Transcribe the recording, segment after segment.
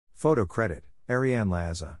Photo credit, Ariane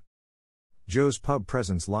Laza. Joe's Pub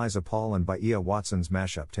presents Liza Paul and Bahia Watson's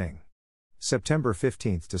mashup Ting. September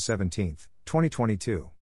 15 to 17,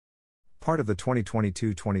 2022. Part of the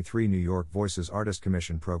 2022-23 New York Voices Artist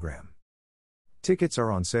Commission Program. Tickets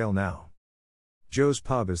are on sale now. Joe's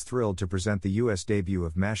Pub is thrilled to present the U.S. debut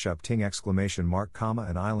of mashup Ting!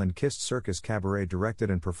 An Island Kissed Circus Cabaret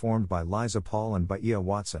directed and performed by Liza Paul and Bahia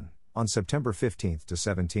Watson, on September 15 to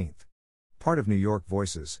 17. Part of New York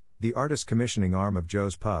Voices, the artist commissioning arm of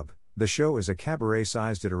Joe's Pub, the show is a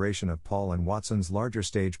cabaret-sized iteration of Paul and Watson's larger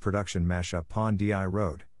stage production mashup Pon di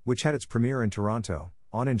Road, which had its premiere in Toronto,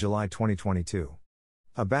 in July 2022.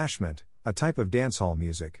 A bashment, a type of dancehall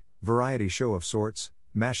music, variety show of sorts,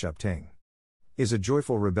 mashup Ting! Is a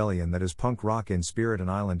joyful rebellion that is punk rock in spirit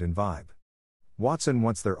and island in vibe. Watson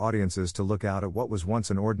wants their audiences to look out at what was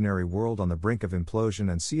once an ordinary world on the brink of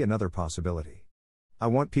implosion and see another possibility. I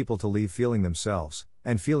want people to leave feeling themselves,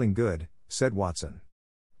 and feeling good, said Watson.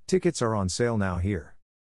 Tickets are on sale now here.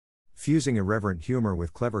 Fusing irreverent humor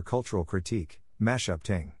with clever cultural critique, mashup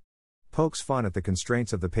Ting! Pokes fun at the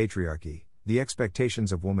constraints of the patriarchy, the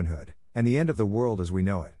expectations of womanhood, and the end of the world as we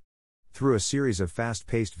know it. Through a series of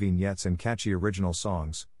fast-paced vignettes and catchy original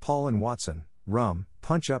songs, Paul and Watson,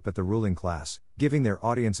 punch up at the ruling class, giving their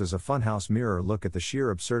audiences a funhouse mirror look at the sheer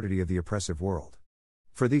absurdity of the oppressive world.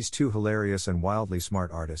 For these two hilarious and wildly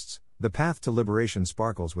smart artists, the path to liberation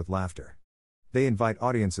sparkles with laughter. They invite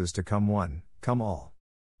audiences to come one, come all.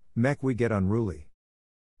 Mech we get unruly.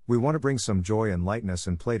 We want to bring some joy and lightness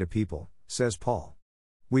and play to people, says Paul.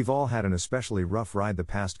 We've all had an especially rough ride the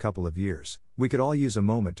past couple of years, we could all use a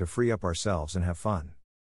moment to free up ourselves and have fun.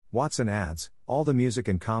 Watson adds, all the music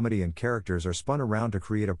and comedy and characters are spun around to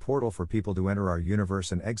create a portal for people to enter our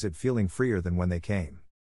universe and exit feeling freer than when they came.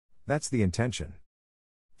 That's the intention.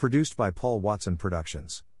 Produced by Paul Watson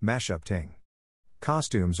Productions, mashup Ting!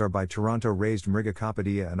 Costumes are by Toronto-raised Mriga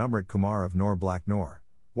Kapadia and Umrit Kumar of Nor Black Nor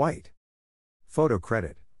White. Photo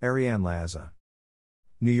credit, Ariane Laza.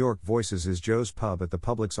 New York Voices is Joe's Pub at the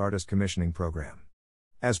Public's Artist Commissioning Program.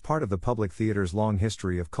 As part of the Public Theater's long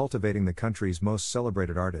history of cultivating the country's most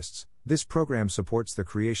celebrated artists, this program supports the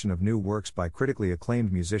creation of new works by critically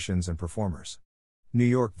acclaimed musicians and performers. New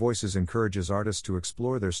York Voices encourages artists to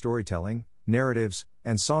explore their storytelling, narratives,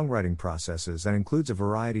 and songwriting processes and includes a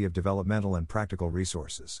variety of developmental and practical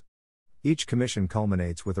resources. Each commission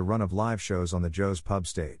culminates with a run of live shows on the Joe's Pub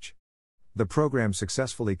stage. The program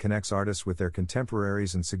successfully connects artists with their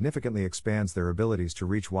contemporaries and significantly expands their abilities to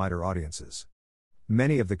reach wider audiences.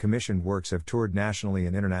 Many of the commissioned works have toured nationally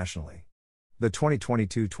and internationally. The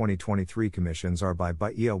 2022-2023 commissions are by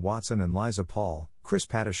Bahia Watson and Liza Paul, Chris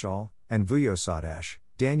Patishall, and Vuyo Sadash,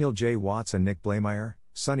 Daniel J. Watts and Nick Blameyer,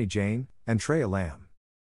 Sunny Jane, and Treya Lamb.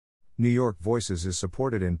 New York Voices is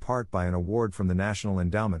supported in part by an award from the National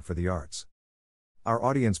Endowment for the Arts. Our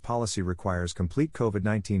audience policy requires complete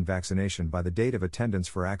COVID-19 vaccination by the date of attendance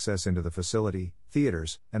for access into the facility,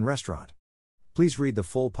 theaters, and restaurant. Please read the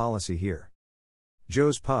full policy here.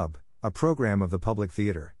 Joe's Pub, a program of the Public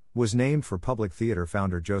Theater, was named for Public Theater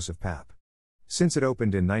founder Joseph Papp. Since it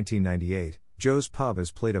opened in 1998, Joe's Pub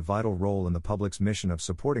has played a vital role in the public's mission of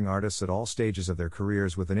supporting artists at all stages of their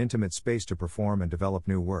careers with an intimate space to perform and develop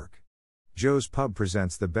new work. Joe's Pub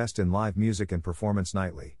presents the best in live music and performance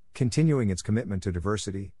nightly, continuing its commitment to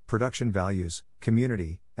diversity, production values,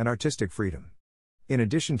 community, and artistic freedom. In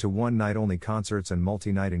addition to one-night-only concerts and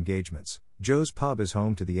multi-night engagements, Joe's Pub is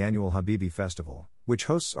home to the annual Habibi Festival, which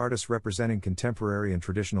hosts artists representing contemporary and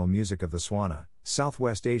traditional music of the Swana,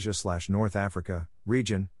 Southwest Asia/North Africa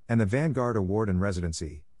region, and the Vanguard Award and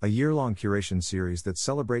Residency, a year-long curation series that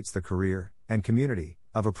celebrates the career and community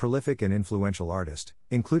of a prolific and influential artist,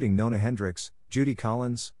 including Nona Hendryx, Judy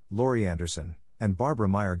Collins, Laurie Anderson, and Barbara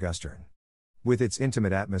Meyer Gustern. With its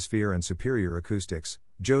intimate atmosphere and superior acoustics,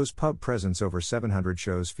 Joe's Pub presents over 700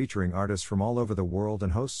 shows featuring artists from all over the world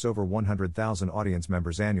and hosts over 100,000 audience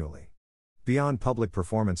members annually. Beyond public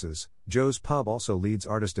performances, Joe's Pub also leads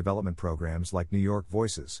artist development programs like New York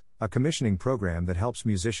Voices, a commissioning program that helps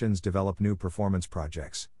musicians develop new performance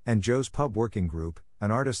projects, and Joe's Pub Working Group,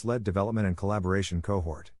 an artist-led development and collaboration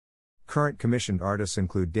cohort. Current commissioned artists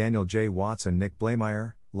include Daniel J. Watts and Nick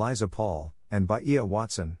Blameyer, Liza Paul, and Bahia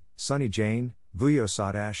Watson, Sunny Jane, Vuyo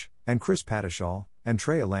Sadash, and Chris Patishall, and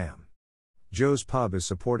Treya Lamb. Joe's Pub is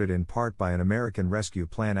supported in part by an American Rescue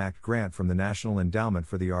Plan Act grant from the National Endowment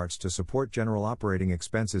for the Arts to support general operating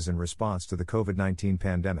expenses in response to the COVID-19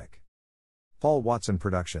 pandemic. Paul Watson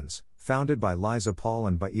Productions, founded by Liza Paul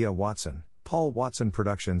and Bahia Watson, Paul Watson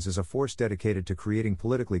Productions is a force dedicated to creating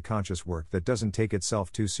politically conscious work that doesn't take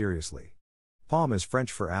itself too seriously. POM is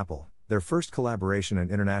French for Apple, their first collaboration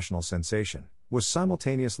an international sensation, was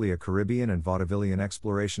simultaneously a Caribbean and vaudevillian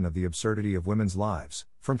exploration of the absurdity of women's lives,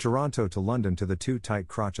 from Toronto to London to the too tight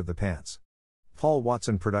crotch of the pants. Paul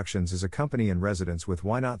Watson Productions is a company in residence with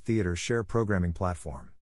Why Not Theatre's share programming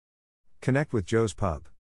platform. Connect with Joe's Pub.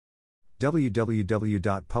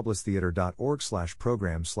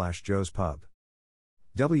 www.publistheater.org/program/Joe's Pub.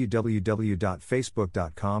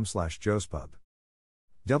 www.facebook.com/Joe's Pub.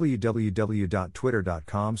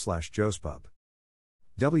 www.twitter.com/Joe's Pub.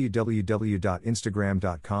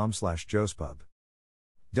 www.instagram.com/Joe's Pub.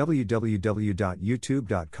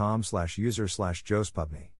 www.youtube.com/user/Joe's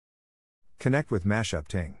Pubney. Connect with Mashup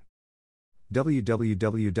Ting.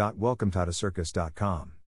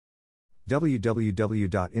 www.welcometotacircus.com.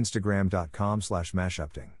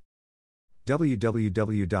 www.instagram.com/mashupting.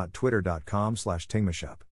 www.twitter.com/tingmashup.